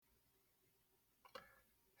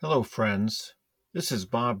Hello, friends. This is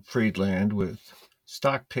Bob Friedland with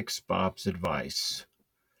Stock Picks Bob's Advice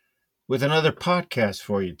with another podcast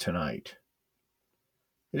for you tonight.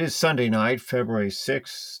 It is Sunday night, February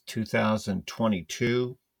 6,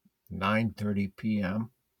 2022, 9:30 p.m.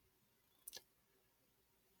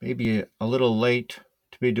 Maybe a little late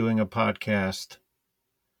to be doing a podcast,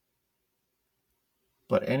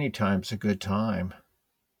 but any time's a good time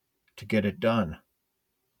to get it done.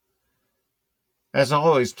 As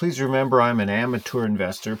always, please remember I'm an amateur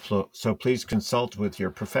investor, so please consult with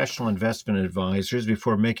your professional investment advisors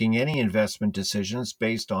before making any investment decisions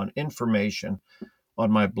based on information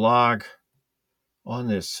on my blog, on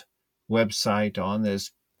this website, on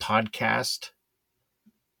this podcast.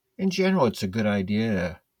 In general, it's a good idea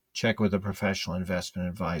to check with a professional investment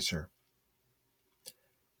advisor.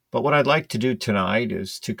 But what I'd like to do tonight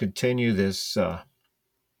is to continue this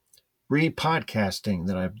re-podcasting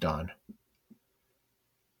that I've done.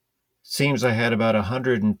 Seems I had about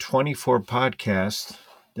 124 podcasts,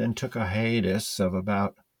 then took a hiatus of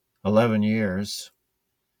about 11 years.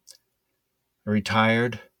 I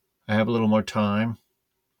retired. I have a little more time.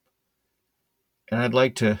 And I'd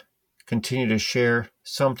like to continue to share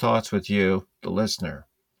some thoughts with you, the listener.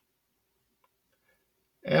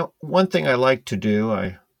 And one thing I like to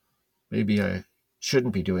do, maybe I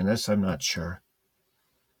shouldn't be doing this, I'm not sure,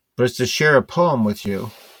 but it's to share a poem with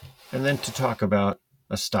you and then to talk about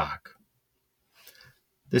a stock.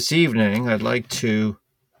 This evening, I'd like to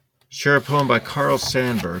share a poem by Carl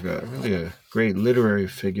Sandburg, really a great literary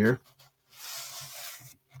figure,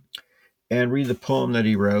 and read the poem that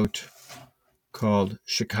he wrote called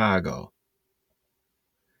Chicago.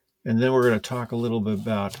 And then we're going to talk a little bit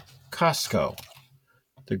about Costco,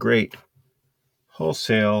 the great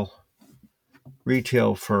wholesale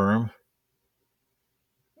retail firm,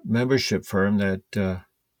 membership firm that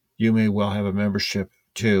you may well have a membership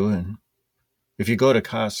to. And if you go to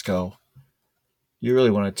Costco, you really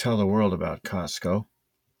want to tell the world about Costco.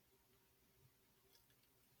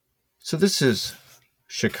 So this is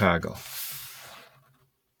Chicago.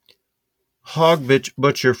 Hog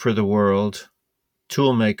butcher for the world,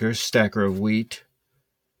 toolmaker, stacker of wheat,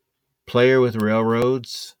 player with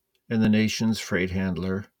railroads and the nation's freight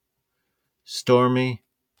handler, stormy,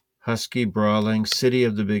 husky, brawling, city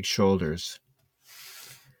of the big shoulders.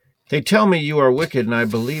 They tell me you are wicked, and I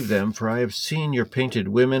believe them, for I have seen your painted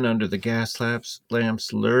women under the gas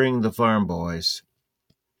lamps luring the farm boys.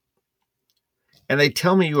 And they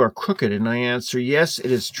tell me you are crooked, and I answer, yes, it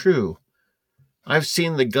is true. I've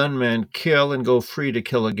seen the gunmen kill and go free to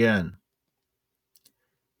kill again.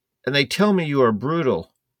 And they tell me you are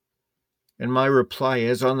brutal, and my reply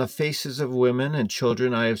is, on the faces of women and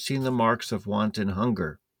children I have seen the marks of want and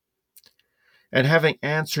hunger. And having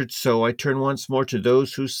answered so, I turn once more to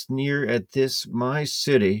those who sneer at this my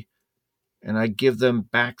city, and I give them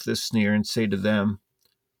back the sneer and say to them,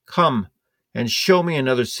 come and show me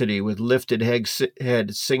another city with lifted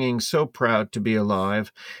head singing so proud to be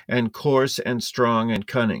alive, and coarse and strong and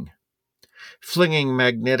cunning, flinging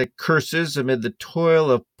magnetic curses amid the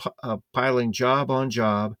toil of piling job on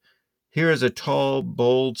job. Here is a tall,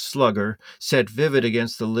 bold slugger set vivid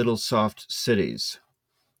against the little soft cities.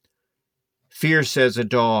 Fierce as a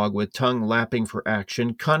dog with tongue lapping for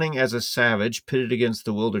action, cunning as a savage pitted against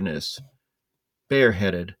the wilderness.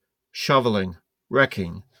 Bareheaded, shoveling,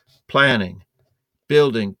 wrecking, planning,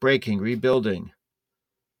 building, breaking, rebuilding.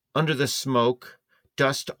 Under the smoke,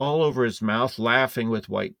 dust all over his mouth, laughing with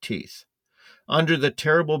white teeth. Under the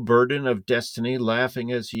terrible burden of destiny,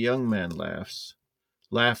 laughing as a young man laughs.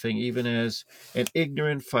 Laughing even as an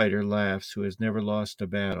ignorant fighter laughs who has never lost a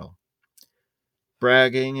battle.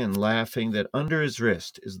 Bragging and laughing that under his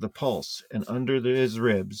wrist is the pulse, and under his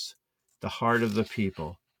ribs, the heart of the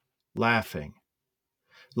people. Laughing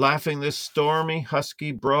this stormy,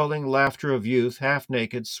 husky, brawling laughter of youth,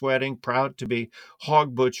 half-naked, sweating, proud to be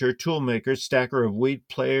hog butcher, toolmaker, stacker of wheat,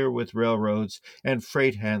 player with railroads, and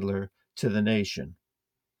freight handler to the nation.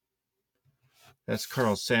 That's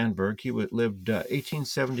Carl Sandburg. He lived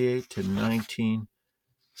 1878 to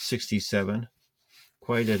 1967.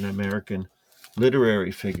 Quite an American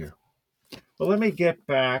literary figure. Well, let me get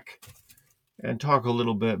back and talk a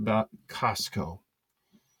little bit about Costco.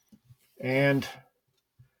 And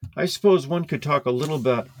I suppose one could talk a little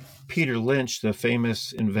about Peter Lynch, the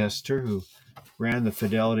famous investor who ran the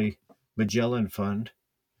Fidelity Magellan Fund,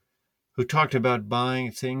 who talked about buying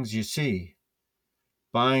things you see,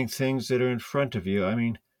 buying things that are in front of you. I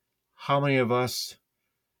mean, how many of us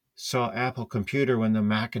saw Apple Computer when the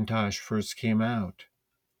Macintosh first came out?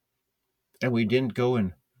 And we didn't go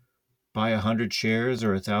and buy 100 shares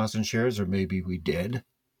or 1,000 shares, or maybe we did.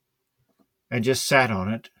 and just sat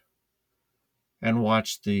on it and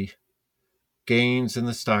watched the gains in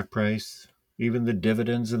the stock price, even the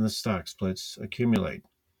dividends and the stock splits accumulate.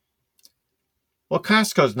 Well,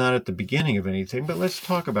 Costco's not at the beginning of anything, but let's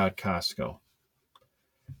talk about Costco.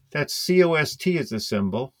 That's COST is the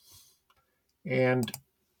symbol. And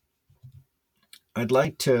I'd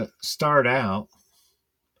like to start out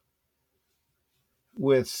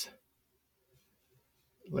with,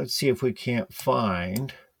 let's see if we can't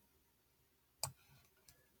find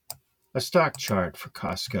a stock chart for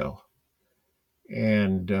Costco.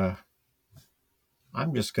 And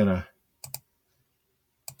I'm just going to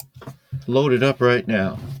load it up right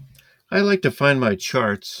now. I like to find my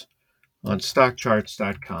charts on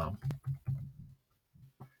stockcharts.com.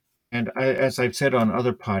 And as I've said on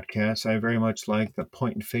other podcasts, I very much like the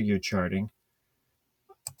point and figure charting.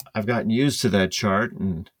 I've gotten used to that chart,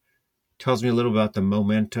 and it tells me a little about the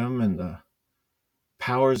momentum and the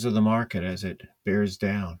powers of the market as it bears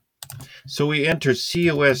down. So we enter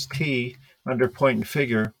COST under point and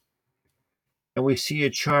figure, and we see a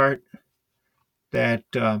chart that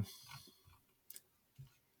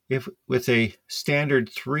if with a standard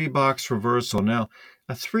 3-box reversal. Now,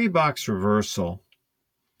 a 3-box reversal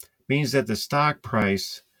means that the stock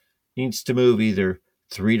price needs to move either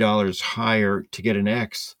 $3 higher to get an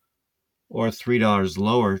X or $3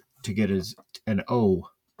 lower to get an O.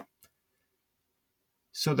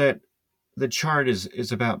 So that the chart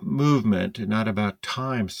is about movement and not about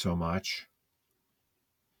time so much.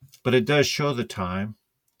 But it does show the time.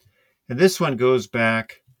 And this one goes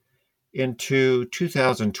back into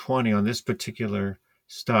 2020 on this particular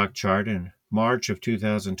stock chart. In March of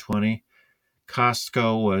 2020,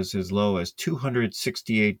 Costco was as low as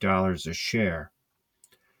 $268 a share.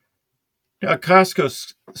 Now,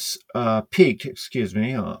 Costco peaked,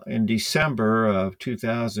 in December of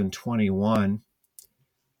 2021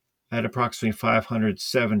 at approximately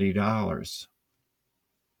 $570.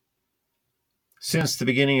 Since the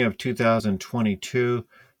beginning of 2022,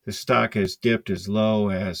 the stock has dipped as low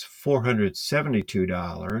as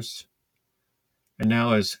 $472 and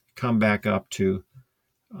now has come back up to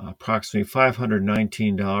approximately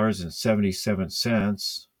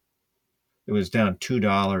 $519.77. It was down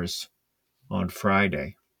 $2 on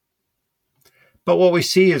Friday. But what we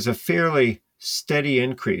see is a fairly steady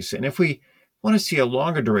increase. And if we want to see a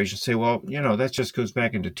longer duration, say, well, that just goes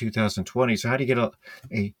back into 2020. So how do you get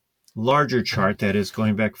a larger chart that is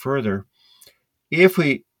going back further? If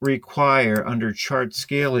we require under chart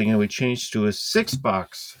scaling and we change to a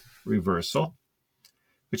 6-box reversal,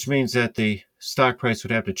 which means that the stock price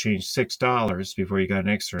would have to change $6 before you got an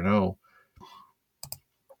X or an O.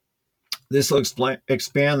 This will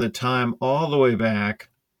expand the time all the way back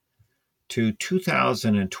to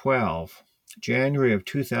 2012, January of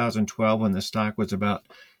 2012, when the stock was about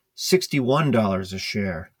 $61 a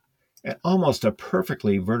share, and almost a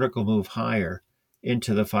perfectly vertical move higher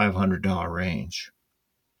into the $500 range.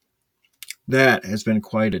 That has been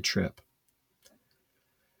quite a trip.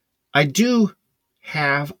 I do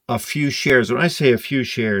have a few shares. When I say a few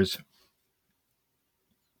shares,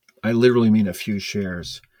 I literally mean a few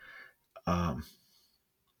shares. I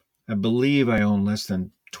believe I own less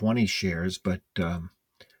than 20 shares, but I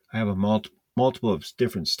have a multiple of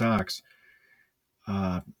different stocks.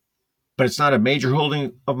 But it's not a major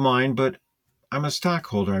holding of mine, but I'm a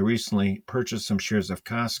stockholder. I recently purchased some shares of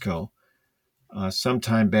Costco. Some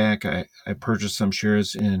time back, I purchased some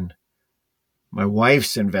shares in my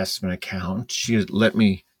wife's investment account. She has let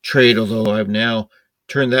me trade, although I've now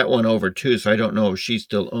turned that one over too, so I don't know if she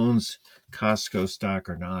still owns Costco stock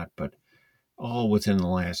or not, but all within the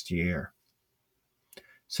last year.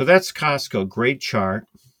 So that's Costco. Great chart,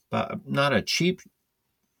 but not a cheap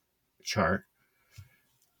chart.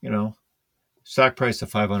 Stock price of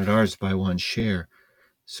 $500 to buy one share.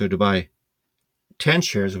 So to buy 10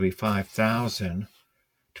 shares would be $5,000.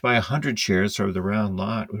 To buy 100 shares, or the round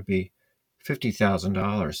lot, would be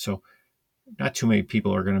 $50,000. So not too many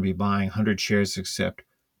people are going to be buying 100 shares except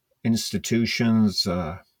institutions,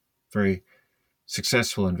 very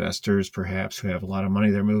successful investors, perhaps, who have a lot of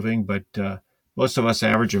money they're moving. But most of us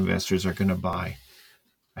average investors are going to buy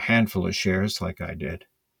a handful of shares like I did.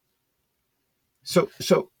 So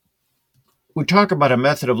we talk about a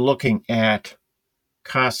method of looking at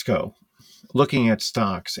Costco, looking at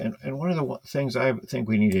stocks. And one of the things I think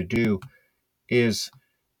we need to do is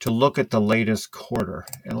to look at the latest quarter.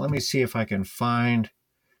 And let me see if I can find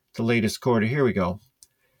the latest quarter. Here we go.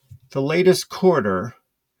 The latest quarter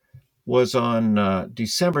was on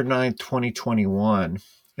December 9th, 2021.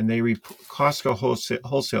 And Costco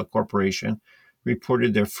Wholesale Corporation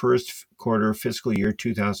reported their first quarter fiscal year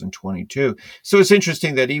 2022. So it's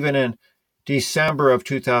interesting that even in December of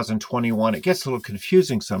 2021, it gets a little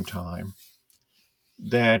confusing sometime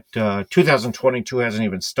that 2022 hasn't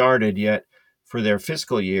even started yet for their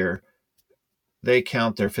fiscal year. They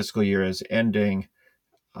count their fiscal year as ending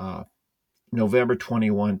November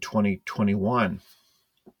 21, 2021.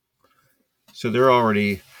 So they're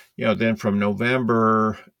already, then from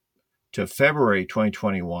November to February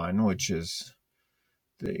 2021, which is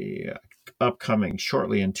the upcoming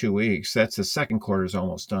shortly in 2 weeks, that's the second quarter is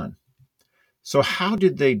almost done. So how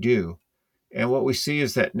did they do? And what we see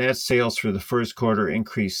is that net sales for the first quarter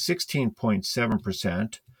increased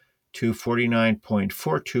 16.7% to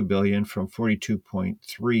 $49.42 billion from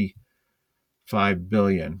 $42.35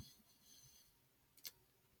 billion.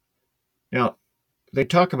 Now, they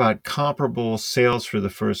talk about comparable sales for the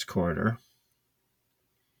first quarter.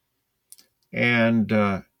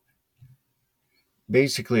 And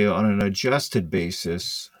basically on an adjusted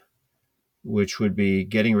basis, which would be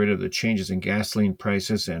getting rid of the changes in gasoline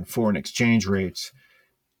prices and foreign exchange rates,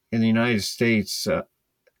 in the United States,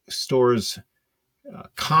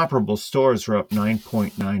 comparable stores were up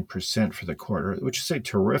 9.9% for the quarter, which is a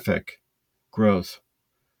terrific growth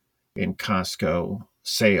in Costco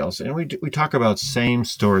sales. And we talk about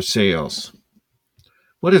same-store sales.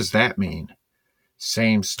 What does that mean,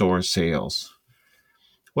 same-store sales?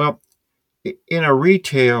 Well, in a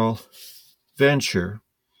retail venture,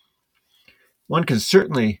 one can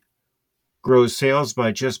certainly grow sales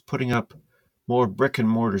by just putting up more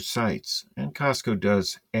brick-and-mortar sites, and Costco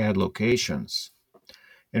does add locations.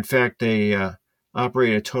 In fact, they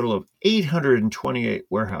operate a total of 828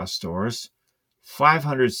 warehouse stores,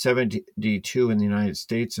 572 in the United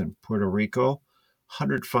States and Puerto Rico,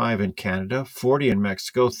 105 in Canada, 40 in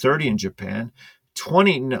Mexico, 30 in Japan,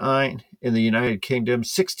 29 in the United Kingdom,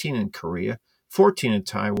 16 in Korea, 14 in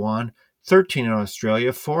Taiwan, 13 in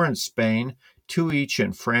Australia, 4 in Spain, 2 each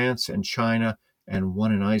in France and China, and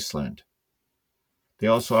 1 in Iceland. They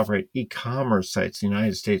also operate e-commerce sites in the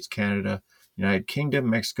United States, Canada, United Kingdom,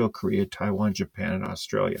 Mexico, Korea, Taiwan, Japan, and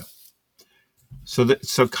Australia. So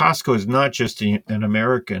Costco is not just an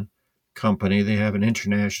American company. They have an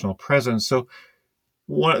international presence. So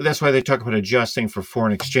that's why they talk about adjusting for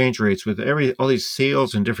foreign exchange rates. With all these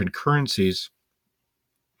sales in different currencies,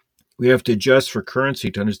 we have to adjust for currency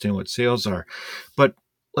to understand what sales are. But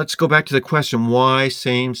let's go back to the question, why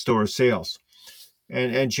same-store sales?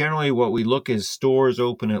 And generally what we look is stores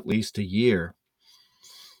open at least a year.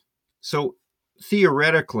 So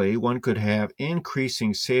theoretically, one could have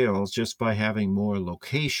increasing sales just by having more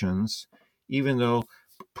locations, even though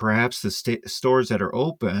perhaps the stores that are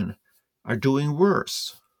open are doing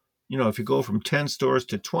worse. If you go from 10 stores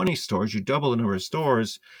to 20 stores, you double the number of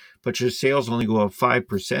stores, but your sales only go up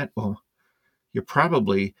 5%. Well, you're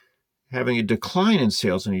probably having a decline in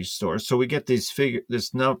sales in each store. So we get this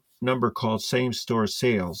number called same-store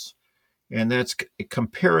sales. And that's a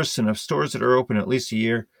comparison of stores that are open at least a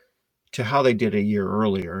year to how they did a year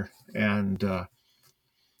earlier. And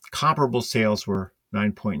comparable sales were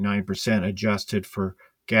 9.9% adjusted for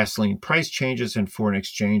gasoline price changes and foreign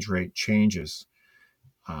exchange rate changes.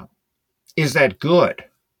 Is that good?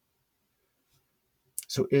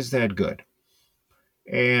 So is that good?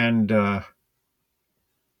 And let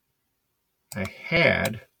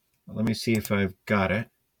me see if I've got it.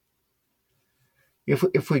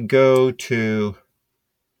 If we go to,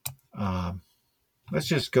 let's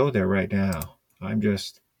just go there right now.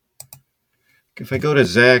 If I go to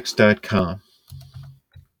Zacks.com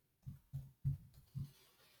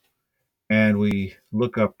and we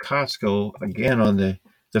look up Costco again on the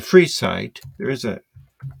free site, there is a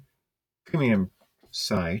premium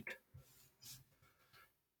site,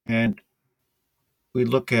 and we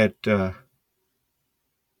look at,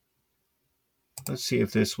 let's see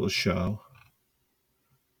if this will show.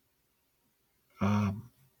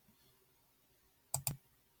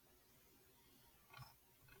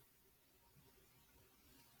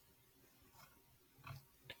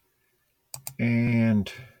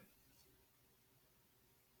 And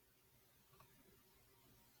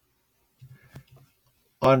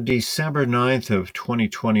on December 9th of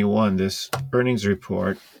 2021, this earnings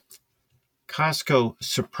report, Costco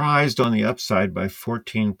surprised on the upside by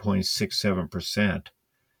 14.67%.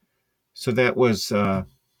 So that was, I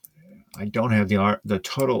don't have the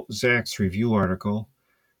total Zacks review article,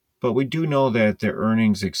 but we do know that their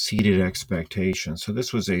earnings exceeded expectations. So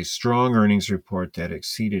this was a strong earnings report that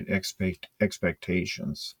exceeded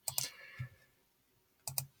expectations.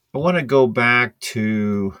 I want to go back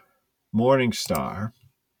to Morningstar.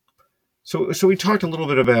 So we talked a little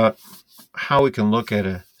bit about how we can look at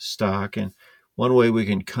a stock, and One way we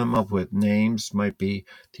can come up with names might be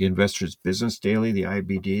the Investor's Business Daily, the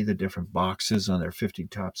IBD, the different boxes on their 50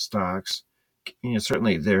 top stocks.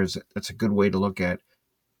 Certainly that's a good way to look at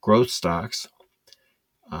growth stocks.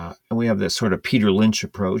 And we have this sort of Peter Lynch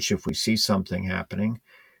approach. If we see something happening,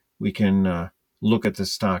 we can look at the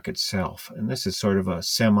stock itself. And this is sort of a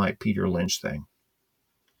semi-Peter Lynch thing.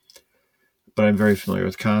 But I'm very familiar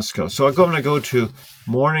with Costco. So I'm going to go to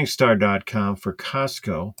Morningstar.com for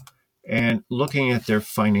Costco and looking at their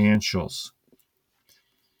financials.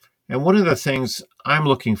 And one of the things I'm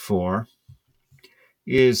looking for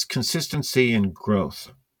is consistency and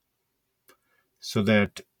growth, so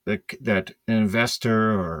that an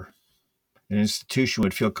investor or an institution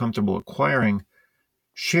would feel comfortable acquiring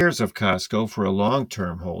shares of Costco for a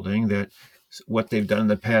long-term holding, that what they've done in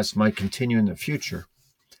the past might continue in the future.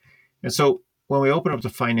 And so when we open up the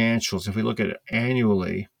financials, if we look at it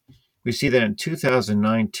annually, we see that in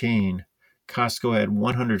 2019, Costco had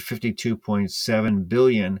 $152.7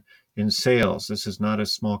 billion in sales. This is not a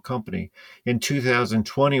small company. In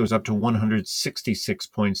 2020, it was up to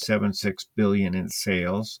 $166.76 billion in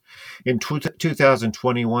sales. In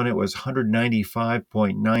 2021, it was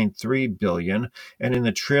 $195.93 billion, and in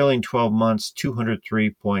the trailing 12 months,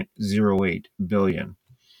 $203.08 billion.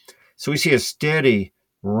 So we see a steady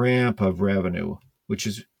ramp of revenue, which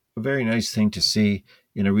is a very nice thing to see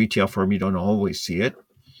in a retail firm. You don't always see it.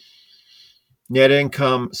 Net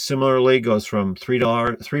income similarly goes from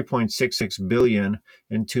 $3.66 billion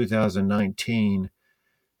in 2019,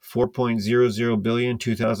 $4.00 billion in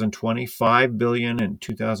 2020, $5 billion in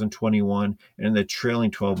 2021, and in the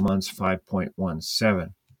trailing 12 months,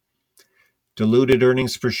 $5.17. Diluted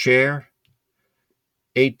earnings per share,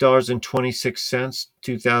 $8.26,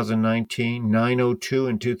 2019, $9.02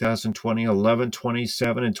 in 2020,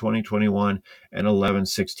 $11.27 in 2021, and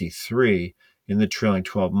 $11.63 in the trailing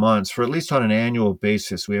 12 months. For at least on an annual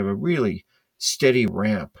basis, we have a really steady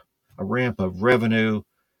ramp, a ramp of revenue,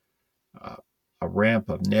 a ramp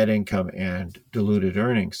of net income and diluted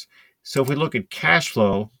earnings. So if we look at cash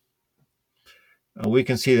flow, we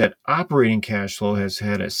can see that operating cash flow has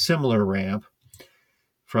had a similar ramp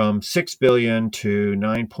from $6 billion to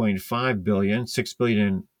 $9.5 billion, $6 billion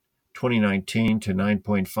in 2019 to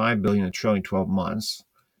 $9.5 billion in the trailing 12 months.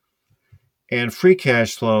 And free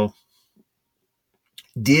cash flow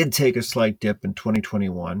did take a slight dip in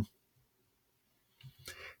 2021.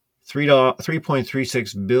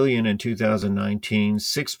 $3.36 billion in 2019,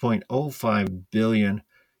 $6.05 billion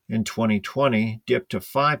in 2020, dipped to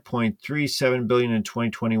 $5.37 billion in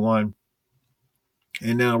 2021,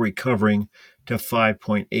 and now recovering to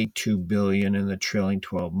 $5.82 billion in the trailing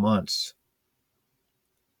 12 months.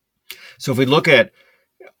 So if we look at,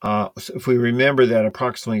 if we remember that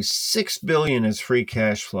approximately $6 billion is free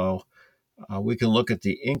cash flow, we can look at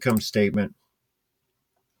the income statement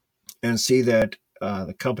and see that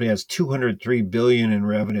the company has $203 billion in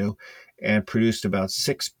revenue and produced about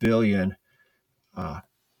 $6 billion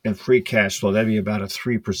in free cash flow. That'd be about a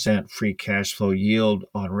 3% free cash flow yield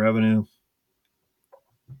on revenue.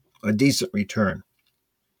 A decent return.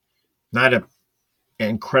 Not an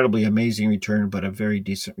incredibly amazing return, but a very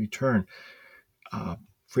decent return.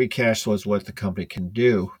 Free cash flow is what the company can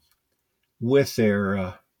do with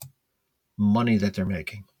their money that they're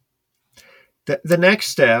making. The next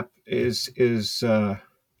step is to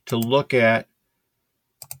look at,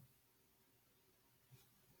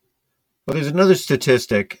 well, there's another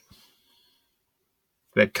statistic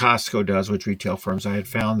that Costco does with retail firms. I had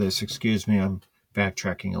found this, excuse me, I'm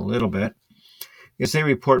backtracking a little bit, is they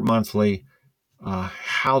report monthly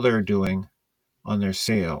how they're doing on their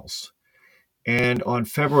sales. And on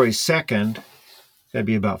February 2nd, that'd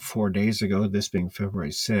be about 4 days ago, this being February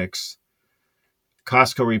 6th,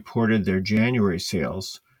 Costco reported their January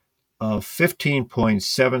sales of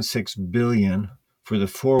 $15.76 billion for the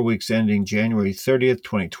 4 weeks ending January 30th,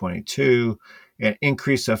 2022, an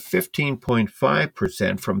increase of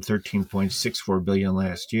 15.5% from $13.64 billion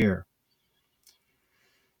last year.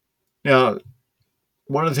 Now,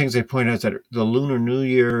 one of the things they point out is that the Lunar New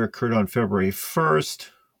Year occurred on February 1st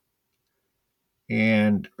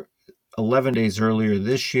and 11 days earlier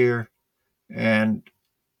this year, and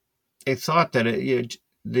they thought that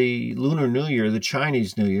the Lunar New Year, the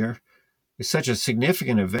Chinese New Year, is such a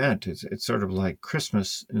significant event. It's sort of like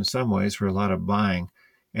Christmas in some ways for a lot of buying.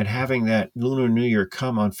 And having that Lunar New Year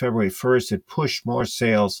come on February 1st, it pushed more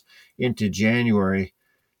sales into January.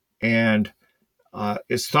 And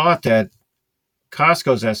it's thought that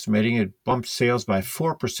Costco's estimating it bumped sales by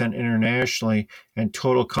 4% internationally and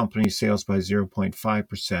total company sales by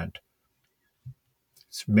 0.5%.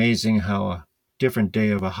 It's amazing how a different day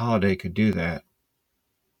of a holiday could do that.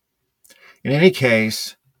 In any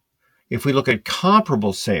case, if we look at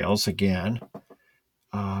comparable sales again,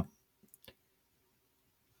 and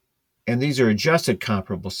these are adjusted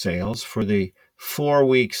comparable sales for the 4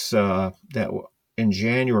 weeks in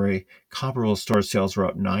January, comparable store sales were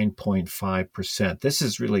up 9.5%. This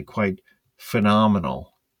is really quite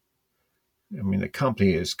phenomenal. I mean, the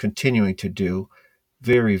company is continuing to do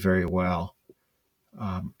very, very well.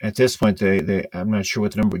 At this point, they I'm not sure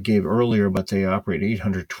what the number we gave earlier, but they operate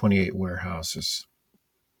 828 warehouses.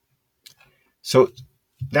 So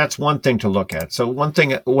that's one thing to look at. So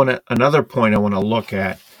another point I want to look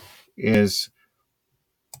at is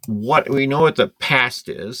what we know what the past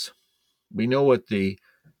is. We know what the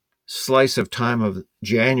slice of time of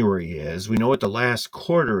January is. We know what the last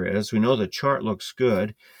quarter is. We know the chart looks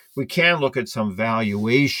good. We can look at some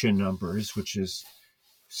valuation numbers, which is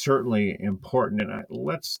certainly important. And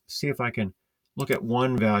let's see if I can look at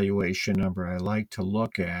one valuation number I like to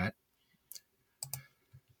look at.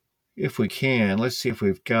 If we can, let's see if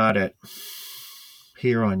we've got it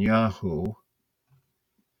here on Yahoo.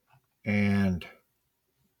 And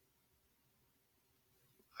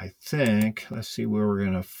I think, let's see where we're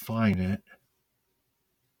going to find it.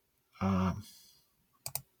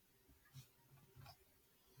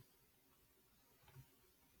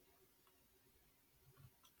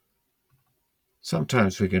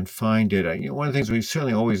 Sometimes we can find it. One of the things we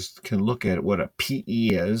certainly always can look at what a PE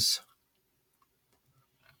is.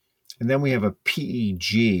 And then we have a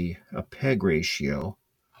PEG, a PEG ratio.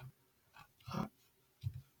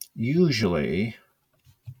 Usually,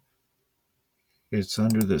 it's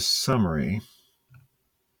under the summary.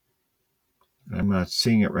 I'm not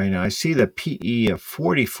seeing it right now. I see the PE of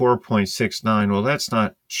 44.69. Well, that's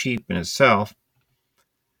not cheap in itself.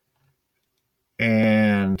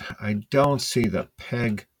 And I don't see the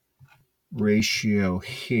PEG ratio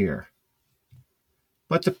here.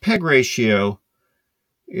 But the PEG ratio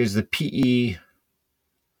is the PE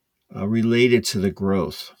related to the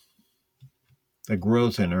growth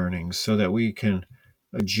in earnings, so that we can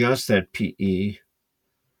adjust that PE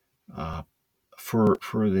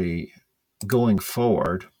for the going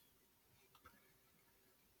forward.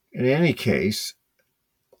 In any case,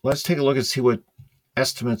 let's take a look and see what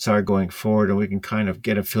estimates are going forward, and we can kind of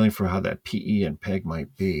get a feeling for how that PE and PEG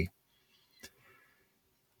might be.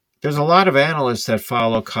 There's a lot of analysts that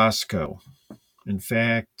follow Costco. In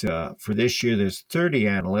fact, for this year, there's 30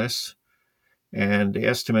 analysts, and the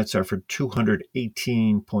estimates are for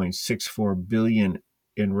 $218.64 billion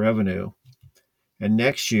in revenue. And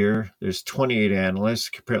next year, there's 28 analysts.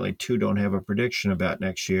 Apparently, 2 don't have a prediction about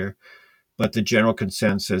next year, but the general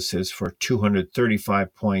consensus is for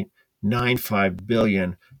 $235.95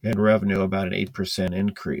 billion in revenue, about an 8%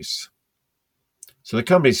 increase. So the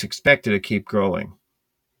company's expected to keep growing.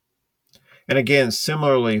 And again,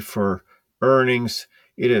 similarly for earnings,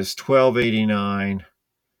 it is $12.89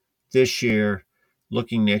 this year,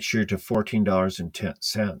 looking next year to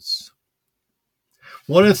 $14.10.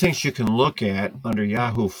 One of the things you can look at under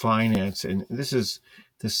Yahoo Finance, and this is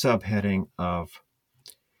the subheading of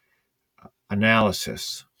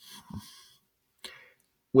analysis.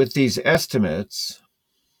 With these estimates,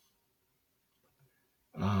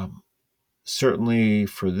 certainly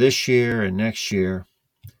for this year and next year,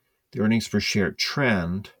 the earnings per share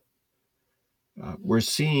trend, we're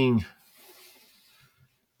seeing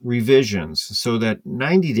revisions, so that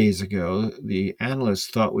 90 days ago, the analysts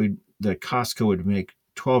thought that Costco would make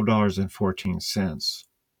 $12.14.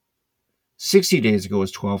 60 days ago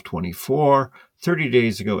was $12.24. 30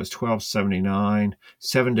 days ago was $12.79.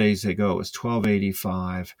 7 days ago was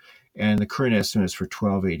 $12.85. And the current estimate is for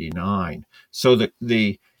 $12.89. So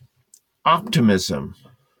the optimism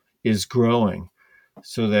is growing,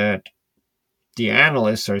 so that the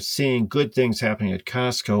analysts are seeing good things happening at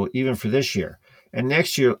Costco even for this year. And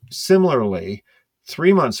next year, similarly,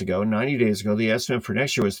 3 months ago, 90 days ago, the estimate for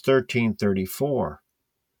next year was $13.34.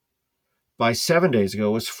 By 7 days ago,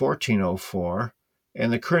 it was $14.04,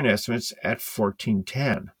 and the current estimate's at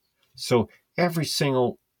 $14.10. So every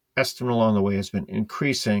single estimate along the way has been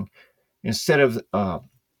increasing instead of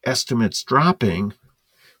estimates dropping,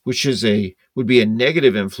 which would be a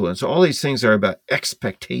negative influence. All these things are about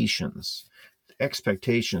expectations.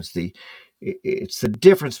 Expectations. It's the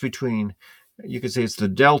difference between, you could say it's the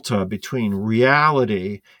delta between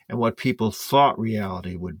reality and what people thought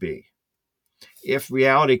reality would be. If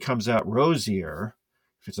reality comes out rosier,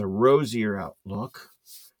 if it's a rosier outlook,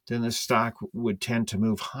 then the stock would tend to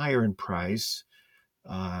move higher in price,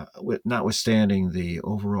 notwithstanding the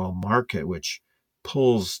overall market, which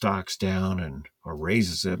pulls stocks down or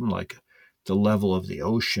raises them, like the level of the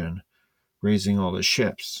ocean, raising all the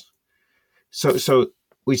ships. So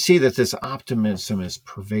we see that this optimism is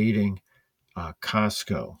pervading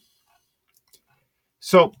Costco.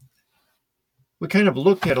 So we kind of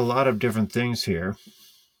looked at a lot of different things here.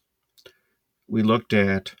 We looked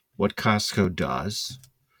at what Costco does,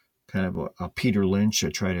 kind of a Peter Lynch. I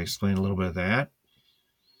try to explain a little bit of that.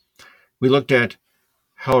 We looked at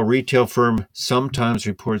how a retail firm sometimes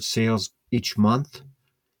reports sales each month,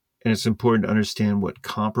 and it's important to understand what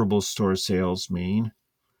comparable store sales mean,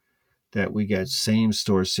 that we get same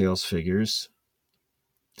store sales figures.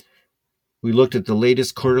 We looked at the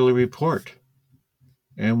latest quarterly report,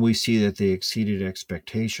 and we see that they exceeded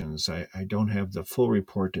expectations. I don't have the full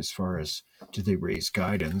report as far as did they raise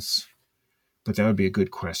guidance, but that would be a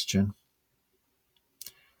good question.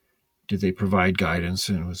 Did they provide guidance,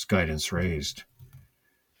 and was guidance raised?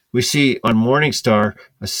 We see on Morningstar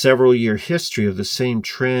a several-year history of the same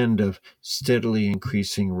trend of steadily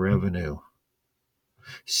increasing revenue,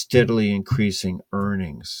 steadily increasing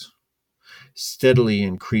earnings, steadily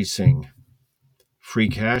increasing free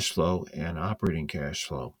cash flow and operating cash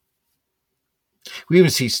flow. We even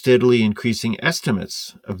see steadily increasing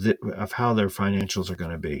estimates of how their financials are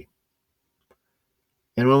going to be.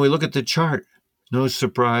 And when we look at the chart, no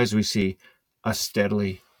surprise, we see a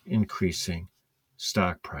steadily increasing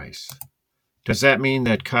stock price. Does that mean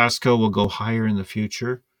that Costco will go higher in the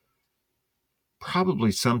future?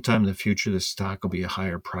 Probably sometime in the future, the stock will be a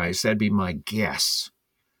higher price. That'd be my guess.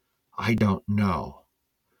 I don't know.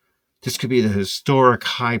 This could be the historic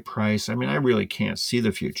high price. I mean, I really can't see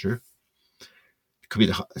the future. It could be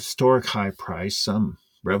the historic high price. Some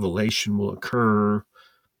revelation will occur,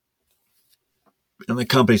 and the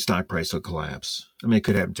company stock price will collapse. I mean, it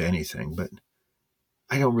could happen to anything, but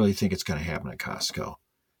I don't really think it's going to happen at Costco.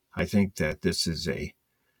 I think that this is a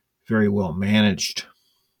very well managed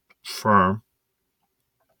firm,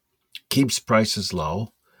 keeps prices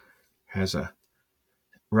low, has a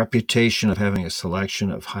reputation of having a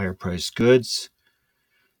selection of higher priced goods.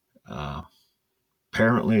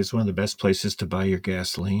 Apparently, it's one of the best places to buy your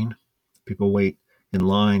gasoline. People wait in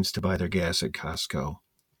lines to buy their gas at Costco.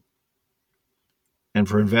 And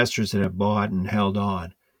for investors that have bought and held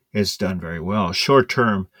on, it's done very well. Short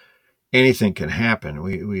term, anything can happen.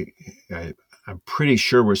 I'm pretty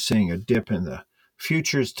sure we're seeing a dip in the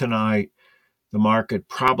futures tonight. The market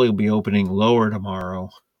probably will be opening lower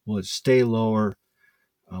tomorrow. Will it stay lower?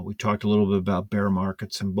 We talked a little bit about bear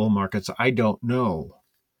markets and bull markets. I don't know.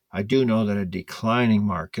 I do know that a declining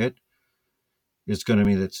market is going to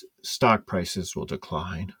mean that stock prices will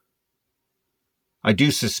decline. I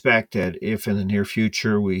do suspect that if in the near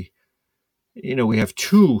future we have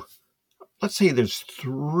let's say there's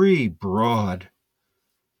three broad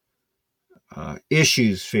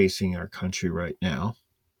issues facing our country right now.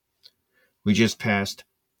 We just passed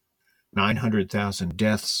 900,000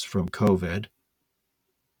 deaths from COVID.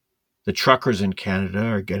 The truckers in Canada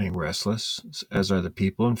are getting restless, as are the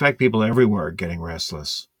people. In fact, people everywhere are getting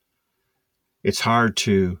restless. It's hard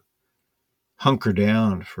to hunker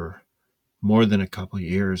down for more than a couple of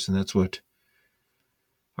years, and that's what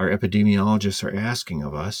our epidemiologists are asking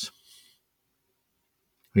of us.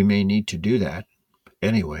 We may need to do that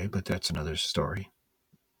anyway, but that's another story.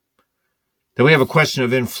 Then we have a question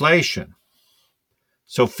of inflation.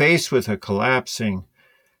 So faced with a collapsing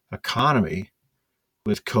economy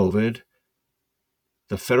with COVID,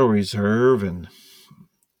 the Federal Reserve and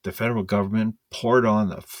the federal government poured on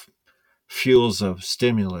the fuels of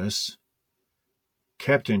stimulus,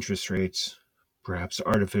 kept interest rates perhaps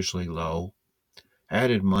artificially low,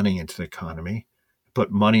 added money into the economy,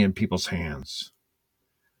 put money in people's hands.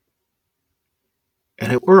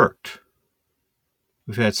 And it worked.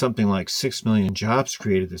 We've had something like 6 million jobs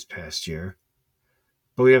created this past year,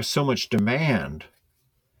 but we have so much demand,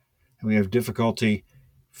 and we have difficulty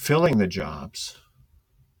filling the jobs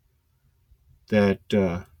that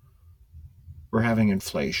we're having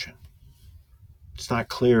inflation. It's not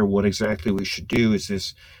clear what exactly we should do. Is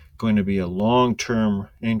this going to be a long-term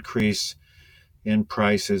increase in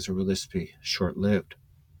prices, or will this be short-lived?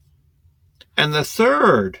 And the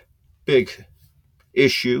third big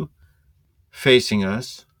issue facing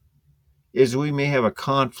us is we may have a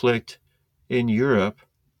conflict in Europe,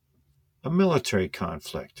 a military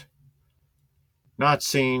conflict, not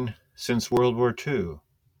seen since World War II,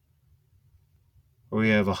 where we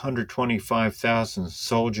have 125,000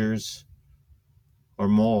 soldiers or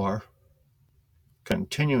more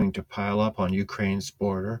continuing to pile up on Ukraine's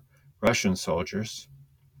border, Russian soldiers,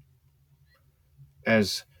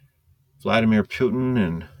 as Vladimir Putin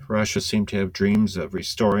and Russia seem to have dreams of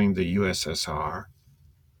restoring the USSR.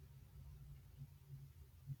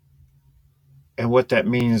 And what that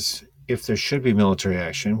means, if there should be military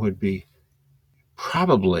action, would be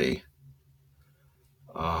probably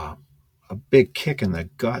a big kick in the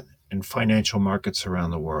gut in financial markets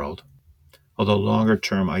around the world. Although longer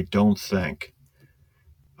term, I don't think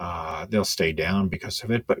they'll stay down because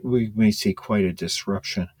of it, but we may see quite a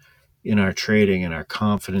disruption in our trading and our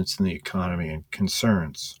confidence in the economy and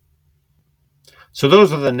concerns. So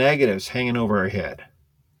those are the negatives hanging over our head.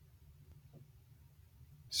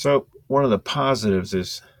 So one of the positives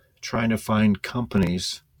is trying to find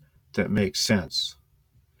companies that make sense.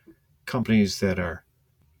 Companies that are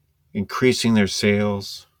increasing their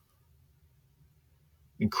sales,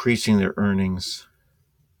 increasing their earnings.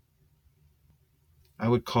 I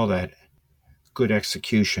would call that good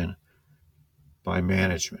execution by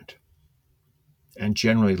management, and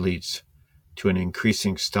generally leads to an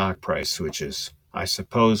increasing stock price, which is, I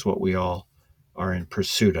suppose, what we all are in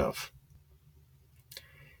pursuit of.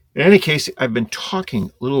 In any case, I've been talking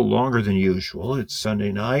a little longer than usual. It's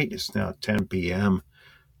Sunday night. It's now 10 p.m.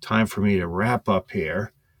 Time for me to wrap up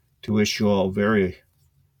here, to wish you all a very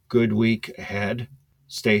good week ahead.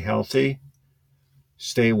 Stay healthy,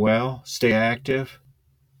 stay well, stay active.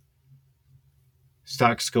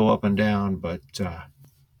 Stocks go up and down, but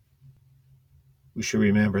we should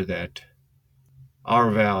remember that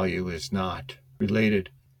our value is not related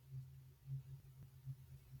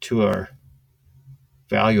to our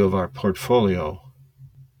value of our portfolio,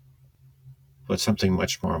 but something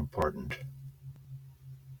much more important.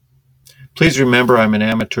 Please remember, I'm an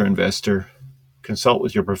amateur investor. Consult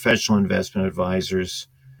with your professional investment advisors.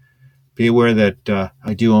 Be aware that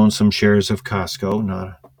I do own some shares of Costco, not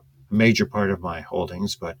a major part of my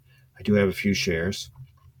holdings, but I do have a few shares.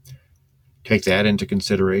 Take that into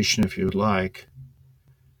consideration if you'd like.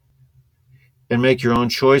 And make your own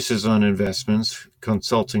choices on investments,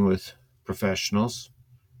 consulting with professionals.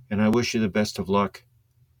 And I wish you the best of luck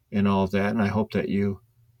in all of that. And I hope that you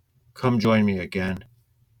come join me again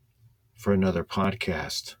for another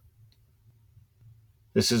podcast.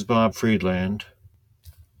 This is Bob Friedland.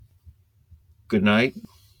 Good night.